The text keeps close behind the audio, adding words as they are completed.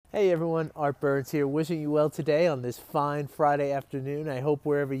Hey everyone, Art Burns here, wishing you well today on this fine Friday afternoon. I hope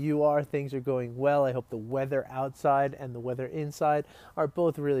wherever you are, things are going well. I hope the weather outside and the weather inside are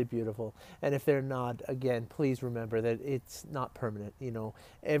both really beautiful. And if they're not, again, please remember that it's not permanent.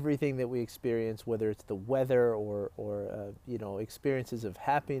 Everything that we experience, whether it's the weather or experiences of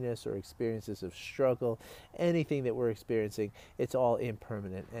happiness or experiences of struggle, anything that we're experiencing, it's all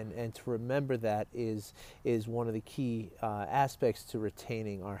impermanent. And to remember that is one of the key aspects to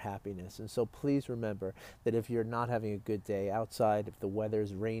retaining our happiness. And so please remember that if you're not having a good day outside, if the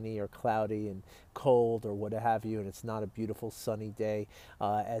weather's rainy or cloudy and cold or what have you, and it's not a beautiful sunny day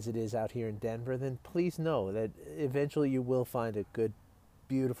as it is out here in Denver, then please know that eventually you will find a good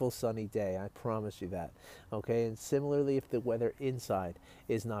beautiful sunny day. I promise you that. Okay. And similarly, if the weather inside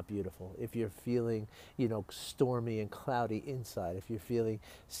is not beautiful, if you're feeling, stormy and cloudy inside, if you're feeling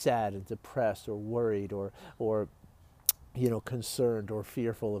sad and depressed or worried or concerned or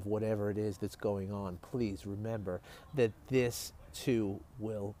fearful of whatever it is that's going on, please remember that this too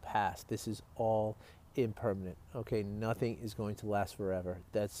will pass. This is all impermanent. Okay, nothing is going to last forever.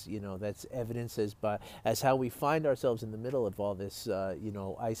 That's evidence as how we find ourselves in the middle of all this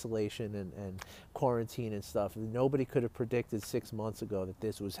isolation and quarantine and stuff. Nobody could have predicted 6 months ago that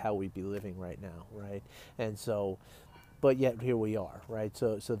this was how we'd be living right now, right? And so but yet here we are, right?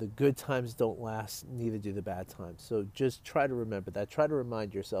 So the good times don't last, neither do the bad times. So just try to remember that. Try to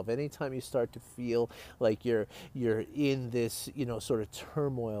remind yourself anytime you start to feel like you're in this sort of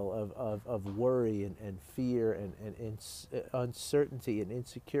turmoil of worry and fear and uncertainty and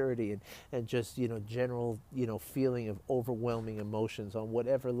insecurity and just general feeling of overwhelming emotions on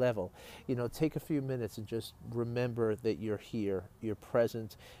whatever level. Take a few minutes and just remember that you're here, you're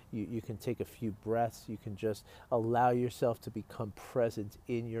present. You can take a few breaths. You can just allow yourself to become present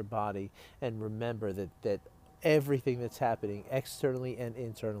in your body and remember that everything that's happening externally and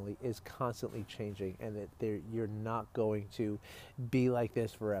internally is constantly changing, and that you're not going to be like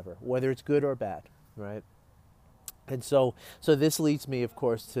this forever, whether it's good or bad, right? And so this leads me, of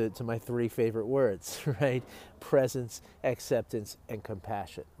course, to my three favorite words, right? Presence, acceptance, and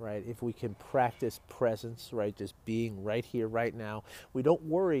compassion, right? If we can practice presence, right, just being right here, right now, we don't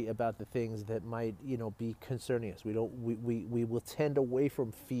worry about the things that might, be concerning us. We will tend away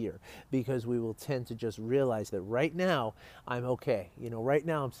from fear because we will tend to just realize that right now I'm okay. Right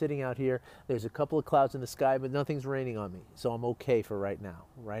now I'm sitting out here. There's a couple of clouds in the sky, but nothing's raining on me, so I'm okay for right now.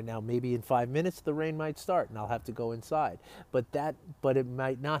 Right now, maybe in 5 minutes the rain might start, and I'll have to go inside. But it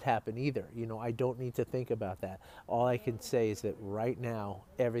might not happen either. I don't need to think about that. All I can say is that right now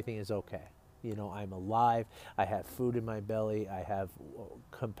everything is okay. I'm alive. I have food in my belly. I have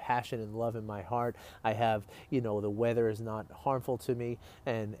compassion and love in my heart. I have, the weather is not harmful to me,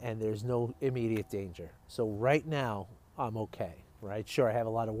 and there's no immediate danger. So right now, I'm okay. Right. Sure, I have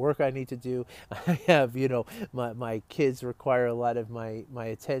a lot of work I need to do. I have, my kids require a lot of my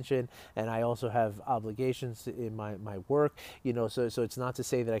attention, and I also have obligations in my work, so it's not to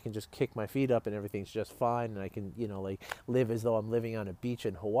say that I can just kick my feet up and everything's just fine and I can, like live as though I'm living on a beach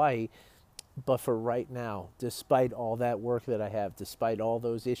in Hawaii. But for right now, despite all that work that I have, despite all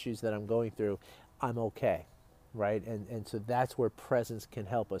those issues that I'm going through, I'm okay. Right. And so that's where presence can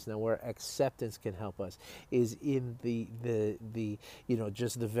help us. Now, where acceptance can help us is in the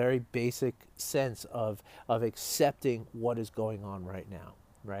just the very basic sense of accepting what is going on right now.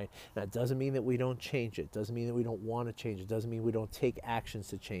 Right. Now, it doesn't mean that we don't change it. Doesn't mean that we don't want to change it. Doesn't mean we don't take actions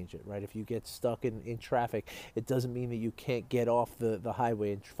to change it. Right. If you get stuck in traffic, it doesn't mean that you can't get off the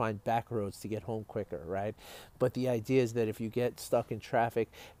highway and find back roads to get home quicker. Right. But the idea is that if you get stuck in traffic,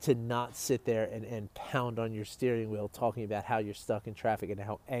 to not sit there and pound on your steering wheel talking about how you're stuck in traffic and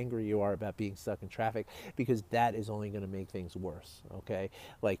how angry you are about being stuck in traffic, because that is only going to make things worse. Okay.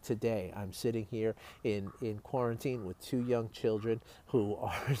 Like today, I'm sitting here in quarantine with two young children who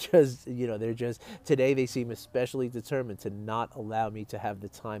are just, today they seem especially determined to not allow me to have the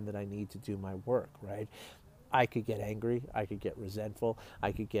time that I need to do my work, right? I could get angry, I could get resentful,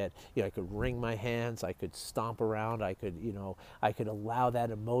 I could get, I could wring my hands, I could stomp around, I could allow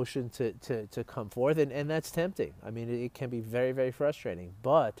that emotion to come forth, and that's tempting. I mean, it can be very, very frustrating,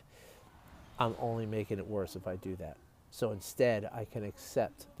 but I'm only making it worse if I do that. So instead, I can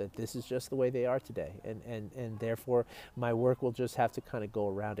accept that this is just the way they are today, and therefore my work will just have to kind of go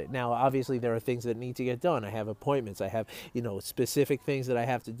around it. Now, obviously, there are things that need to get done. I have appointments. I have, specific things that I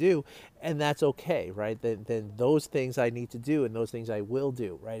have to do, and that's okay, right? Then those things I need to do, and those things I will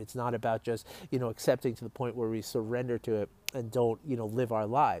do, right? It's not about just, accepting to the point where we surrender to it and don't, live our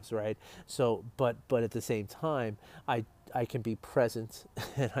lives, right? So, but at the same time, I can be present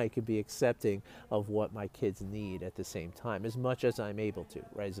and I can be accepting of what my kids need at the same time, as much as I'm able to,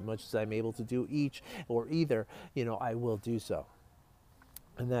 right? As much as I'm able to do each or either, I will do so.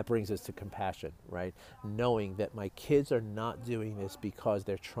 And that brings us to compassion, right? Knowing that my kids are not doing this because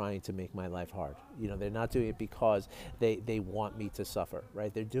they're trying to make my life hard. They're not doing it because they want me to suffer,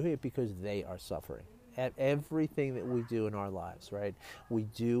 right? They're doing it because they are suffering. At everything that we do in our lives, right? We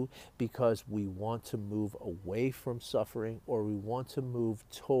do because we want to move away from suffering, or we want to move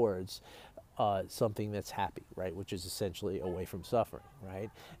towards something that's happy, right? Which is essentially away from suffering, right?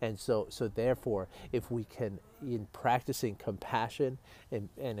 And so therefore, if we can, in practicing compassion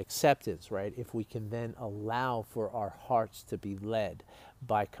and acceptance, right? If we can then allow for our hearts to be led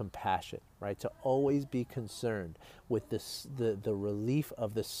by compassion, right? To always be concerned with the relief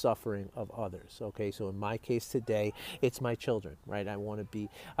of the suffering of others. Okay, so in my case today, it's my children, right? I want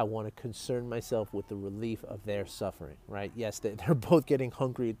to concern myself with the relief of their suffering, right? Yes, they're both getting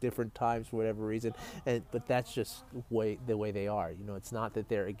hungry at different times for whatever reason, but that's just the way they are. It's not that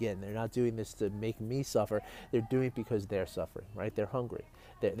they're not doing this to make me suffer. They're doing it because they're suffering, right? They're hungry.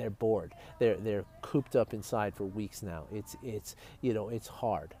 They're bored. They're cooped up inside for weeks now. It's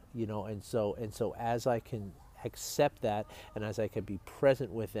hard, and so as I can accept that, and as I can be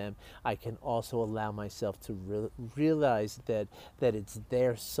present with them, I can also allow myself to realize that it's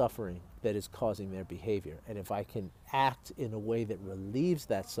their suffering that is causing their behavior. And if I can act in a way that relieves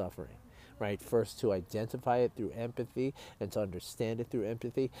that suffering, right? First to identify it through empathy and to understand it through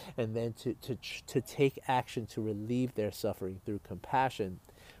empathy, and then to take action to relieve their suffering through compassion,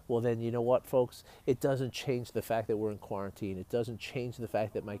 well then, you know what, folks? It doesn't change the fact that we're in quarantine. It doesn't change the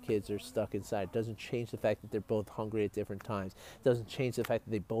fact that my kids are stuck inside. It doesn't change the fact that they're both hungry at different times. It doesn't change the fact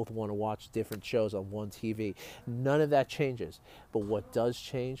that they both want to watch different shows on one TV. None of that changes. But what does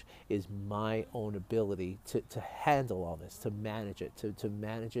change is my own ability to handle all this, to manage it, to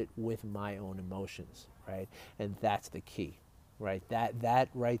manage it with my own emotions, right? And that's the key, right? That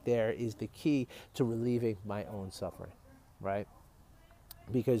right there is the key to relieving my own suffering, right?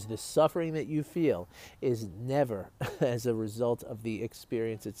 Because the suffering that you feel is never as a result of the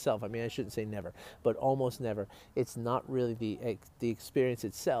experience itself. I mean, I shouldn't say never, but almost never. It's not really the experience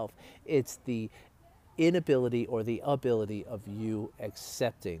itself. It's the inability or the ability of you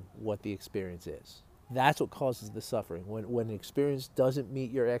accepting what the experience is. That's what causes the suffering. When an experience doesn't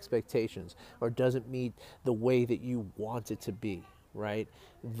meet your expectations or doesn't meet the way that you want it to be, right?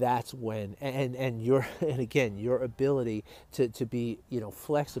 That's when, and your, and again, your ability to be,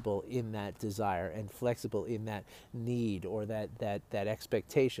 flexible in that desire and flexible in that need or that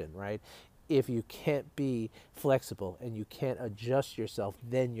expectation, right? If you can't be flexible and you can't adjust yourself,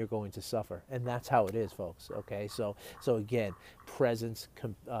 then you're going to suffer. And that's how it is, folks. Okay. So again, presence,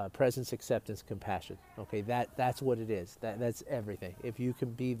 acceptance, compassion. Okay. That's what it is. That's everything. If you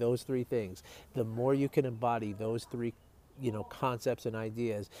can be those three things, the more you can embody those three, concepts and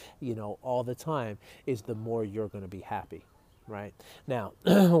ideas, all the time, is the more you're going to be happy. Right. Now,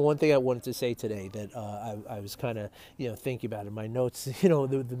 one thing I wanted to say today that I was kind of, thinking about in my notes,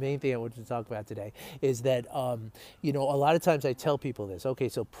 the main thing I wanted to talk about today is that, a lot of times I tell people this, okay,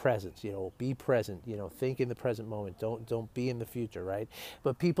 so presence, be present, think in the present moment, don't be in the future, right?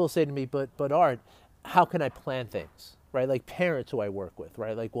 But people say to me, but Art, how can I plan things? Right, like parents who I work with,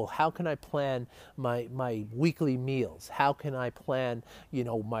 right? Like, well, how can I plan my weekly meals? How can I plan,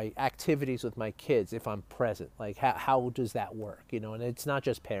 my activities with my kids if I'm present? Like, how does that work? And it's not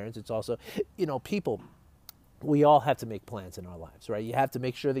just parents; it's also, people. We all have to make plans in our lives, right? You have to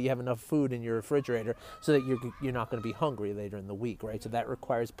make sure that you have enough food in your refrigerator so that you're not going to be hungry later in the week, right? So that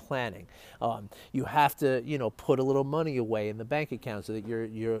requires planning. You have to, put a little money away in the bank account so that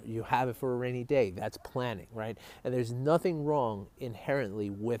you have it for a rainy day. That's planning, right? And there's nothing wrong inherently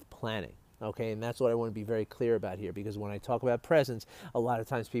with planning. Okay, and that's what I want to be very clear about here, because when I talk about presence, a lot of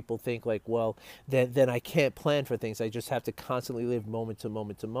times people think like, well, then I can't plan for things. I just have to constantly live moment to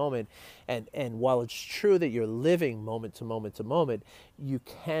moment to moment. And while it's true that you're living moment to moment to moment, you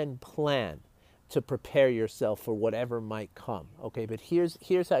can plan to prepare yourself for whatever might come. Okay, but here's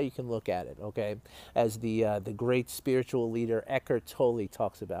how you can look at it. Okay, as the great spiritual leader Eckhart Tolle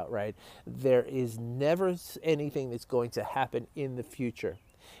talks about, right? There is never anything that's going to happen in the future,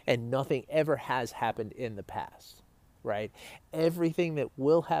 and nothing ever has happened in the past, right? Everything that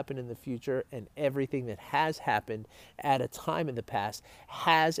will happen in the future and everything that has happened at a time in the past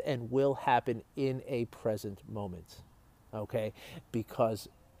has and will happen in a present moment, okay? Because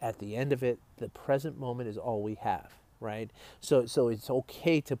at the end of it, the present moment is all we have, right? So it's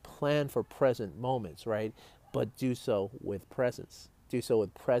okay to plan for present moments, right? But do so with presence. Do so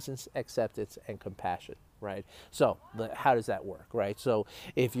with presence, acceptance, and compassion. right? So how does that work, right? So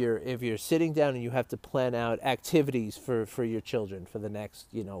if you're sitting down and you have to plan out activities for your children for the next,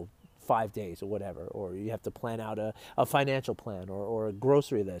 5 days or whatever, or you have to plan out a financial plan or a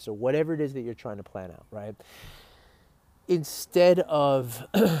grocery list or whatever it is that you're trying to plan out, right? Instead of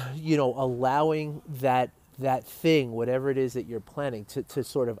allowing that thing, whatever it is that you're planning, to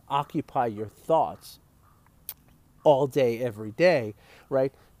sort of occupy your thoughts all day, every day,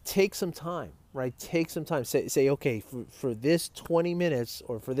 right? Take some time, right? Take some time. Say okay, for this 20 minutes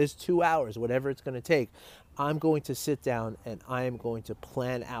or for this 2 hours, whatever it's going to take, I'm going to sit down and I am going to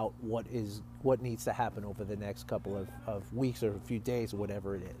plan out what needs to happen over the next couple of weeks or a few days or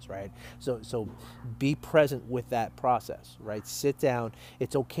whatever it is, right? So be present with that process, right? Sit down.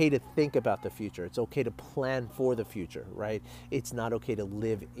 It's okay to think about the future. It's okay to plan for the future, right? It's not okay to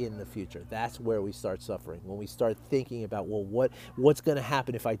live in the future. That's where we start suffering. When we start thinking about, well, what's going to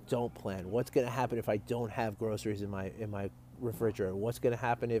happen if I don't plan? What's going to happen if I don't have groceries in my refrigerator? What's going to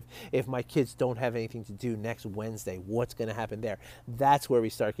happen if my kids don't have anything to do next Wednesday? What's going to happen there? That's where we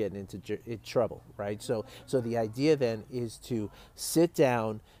start getting into trouble, right? So the idea then is to sit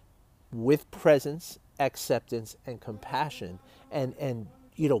down with presence, acceptance, and compassion, and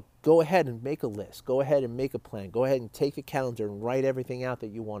go ahead and make a list. Go ahead and make a plan. Go ahead and take a calendar and write everything out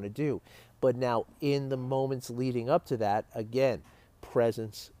that you want to do. But now, in the moments leading up to that, again,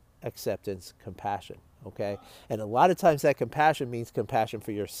 presence, acceptance, compassion. Okay, and a lot of times that compassion means compassion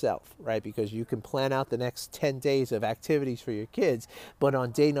for yourself, right? Because you can plan out the next 10 days of activities for your kids, but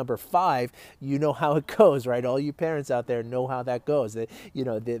on day number 5, you know how it goes, right? All you parents out there know how that goes. That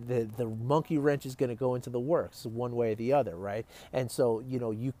the monkey wrench is going to go into the works one way or the other, right? And so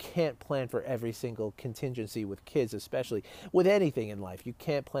you can't plan for every single contingency with kids, especially with anything in life. You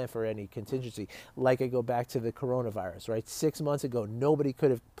can't plan for any contingency. Like I go back to the coronavirus, right? 6 months ago, nobody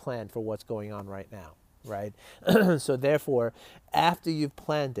could have planned for what's going on right now. Right. So therefore, after you've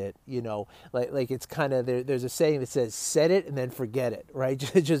planned it, like it's kind of there's a saying that says, set it and then forget it. Right.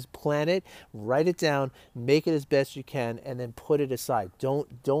 Just plan it, write it down, make it as best you can, and then put it aside.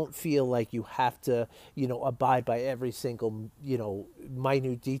 Don't feel like you have to, abide by every single,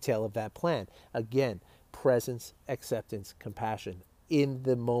 minute detail of that plan. Again, presence, acceptance, compassion in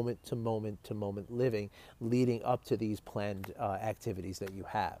the moment to moment living leading up to these planned activities that you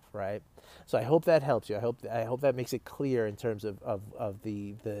have, right? So I hope that helps you. I hope that makes it clear in terms of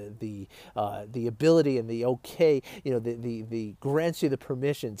the ability and the okay, the grants you the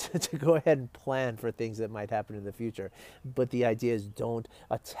permission to go ahead and plan for things that might happen in the future. But the idea is, don't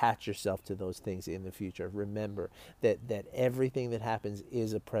attach yourself to those things in the future. Remember that everything that happens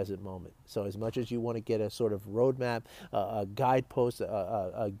is a present moment. So as much as you want to get a sort of roadmap, a guidepost,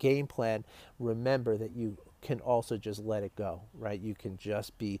 a game plan, remember that you can also just let it go, right? You can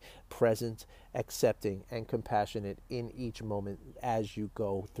just be present, accepting, and compassionate in each moment as you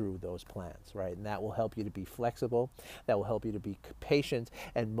go through those plans, right? And that will help you to be flexible, that will help you to be patient,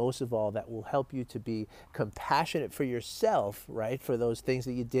 and most of all, that will help you to be compassionate for yourself, right? For those things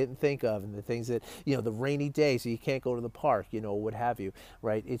that you didn't think of, and the things that, the rainy day, so you can't go to the park, what have you,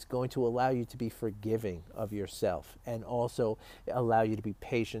 right? It's going to allow you to be forgiving of yourself, and also allow you to be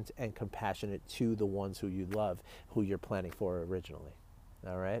patient and compassionate to the ones who you love, who you're planning for originally.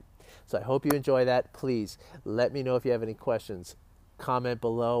 All right. So I hope you enjoy that. Please let me know if you have any questions. Comment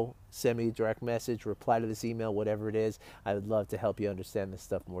below, send me a direct message, reply to this email, whatever it is. I would love to help you understand this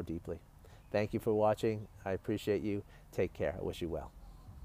stuff more deeply. Thank you for watching. I appreciate you. Take care. I wish you well.